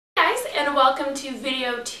and welcome to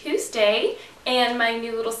Video Tuesday and my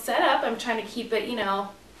new little setup. I'm trying to keep it, you know,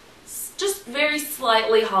 just very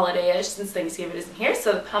slightly holiday-ish since Thanksgiving isn't here,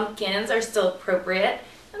 so the pumpkins are still appropriate.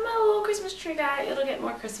 And my little Christmas tree guy, it'll get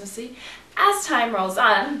more Christmassy as time rolls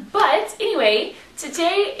on. But anyway,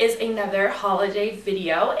 today is another holiday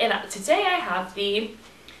video, and today I have the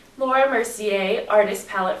Mercier Artist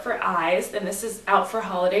Palette for Eyes, and this is out for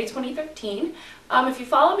holiday 2013. If you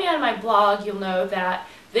follow me on my blog, you'll know that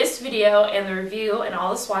this video and the review and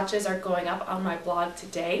all the swatches are going up on my blog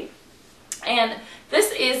today. And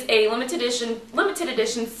this is a limited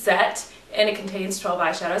edition set, and it contains 12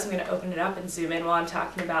 eyeshadows. I'm going to open it up and zoom in while I'm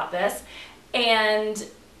talking about this. And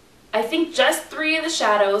I think just 3 of the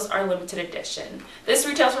shadows are limited edition. This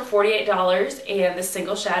retails for $48, and the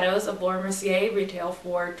single shadows of Laura Mercier retail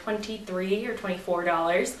for $23 or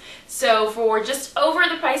 $24. So for just over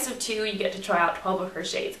the price of 2, you get to try out 12 of her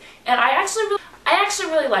shades. And I actually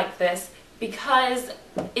really like this because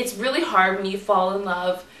it's really hard when you fall in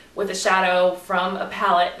love with a shadow from a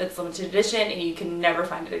palette that's limited edition and you can never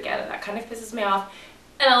find it again, and that kind of pisses me off.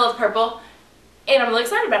 And I love purple, and I'm really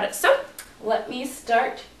excited about it. So let me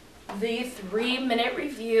start the 3-minute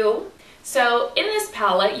review. So in this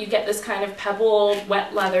palette you get this kind of pebble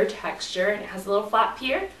wet leather texture, and it has a little flap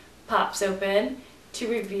here, pops open to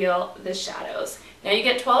reveal the shadows. Now you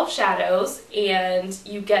get 12 shadows, and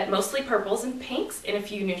you get mostly purples and pinks and a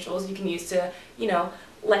few neutrals you can use to, you know,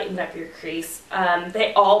 lighten up your crease.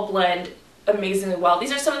 They all blend amazingly well.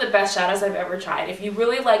 These are some of the best shadows I've ever tried. If you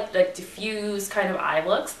really like diffuse kind of eye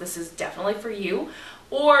looks, this is definitely for you.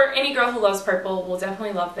 Or any girl who loves purple will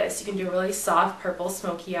definitely love this. You can do a really soft purple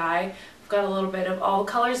smoky eye. I've got a little bit of all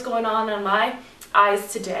colors going on my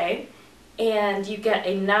eyes today. And you get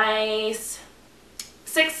a nice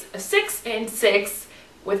 6 and 6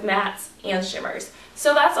 with mattes and shimmers.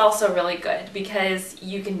 So that's also really good because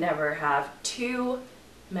you can never have too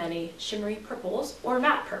many shimmery purples or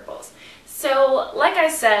matte purples. So like I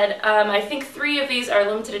said, I think 3 of these are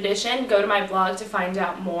limited edition. Go to my blog to find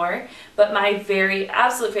out more. But my very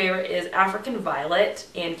absolute favorite is African Violet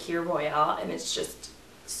and Kir Royale, and it's just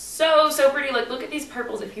so pretty. Like, look at these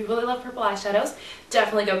purples. If you really love purple eyeshadows,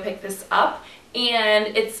 definitely go pick this up.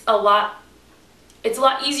 And it's a lot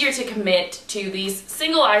easier to commit to these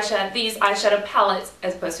eyeshadow palettes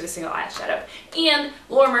as opposed to a single eyeshadow. And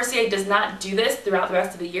Laura Mercier does not do this throughout the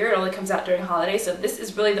rest of the year. It only comes out during holidays, so this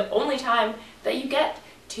is really the only time that you get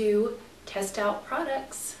to test out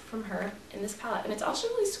products from her in this palette. And it's also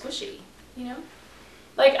really squishy, you know?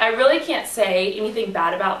 Like, I really can't say anything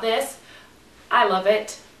bad about this. I love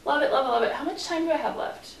it. Love it, love it, love it. How much time do I have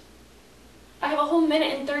left? I have a whole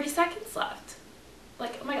minute and 30 seconds left.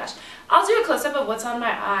 Like, oh my gosh. I'll do a close-up of what's on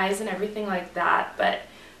my eyes and everything like that, but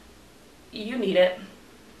you need it.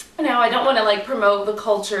 Now, I don't want to like promote the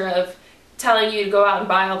culture of telling you to go out and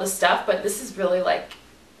buy all this stuff, but this is really like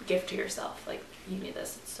a gift to yourself. Like, you need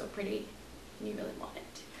this. It's so pretty and you really want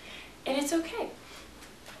it. And it's okay.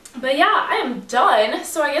 But yeah, I am done,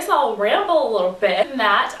 so I guess I'll ramble a little bit. And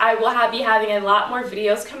that, I will be having a lot more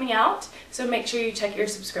videos coming out, so make sure you check your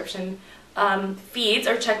subscription feeds,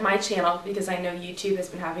 or check my channel, because I know YouTube has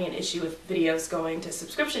been having an issue with videos going to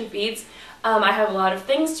subscription feeds. I have a lot of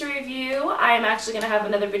things to review. I am actually going to have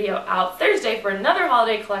another video out Thursday for another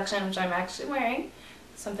holiday collection, which I'm actually wearing.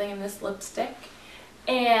 Something in this lipstick.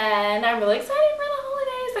 And I'm really excited for the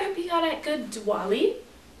holidays. I hope you got a good Diwali.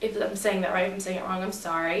 If I'm saying that right, if I'm saying it wrong, I'm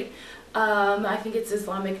sorry. I think it's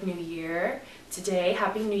Islamic New Year today.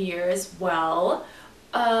 Happy New Year as well.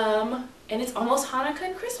 And it's almost Hanukkah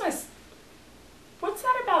and Christmas. What's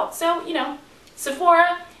that about? So, you know,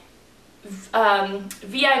 Sephora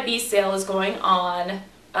VIB sale is going on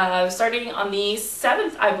starting on the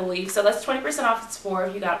 7th, I believe. So that's 20% off at Sephora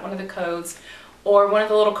if you got one of the codes or one of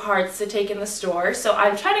the little cards to take in the store. So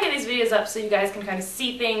I'm trying to get these videos up so you guys can kind of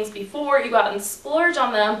see things before you go out and splurge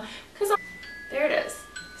on them. Because there it is.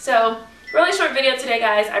 So, really short video today,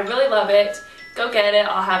 guys. I really love it. Go get it.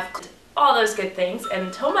 I'll have all those good things. And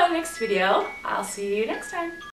until my next video, I'll see you next time.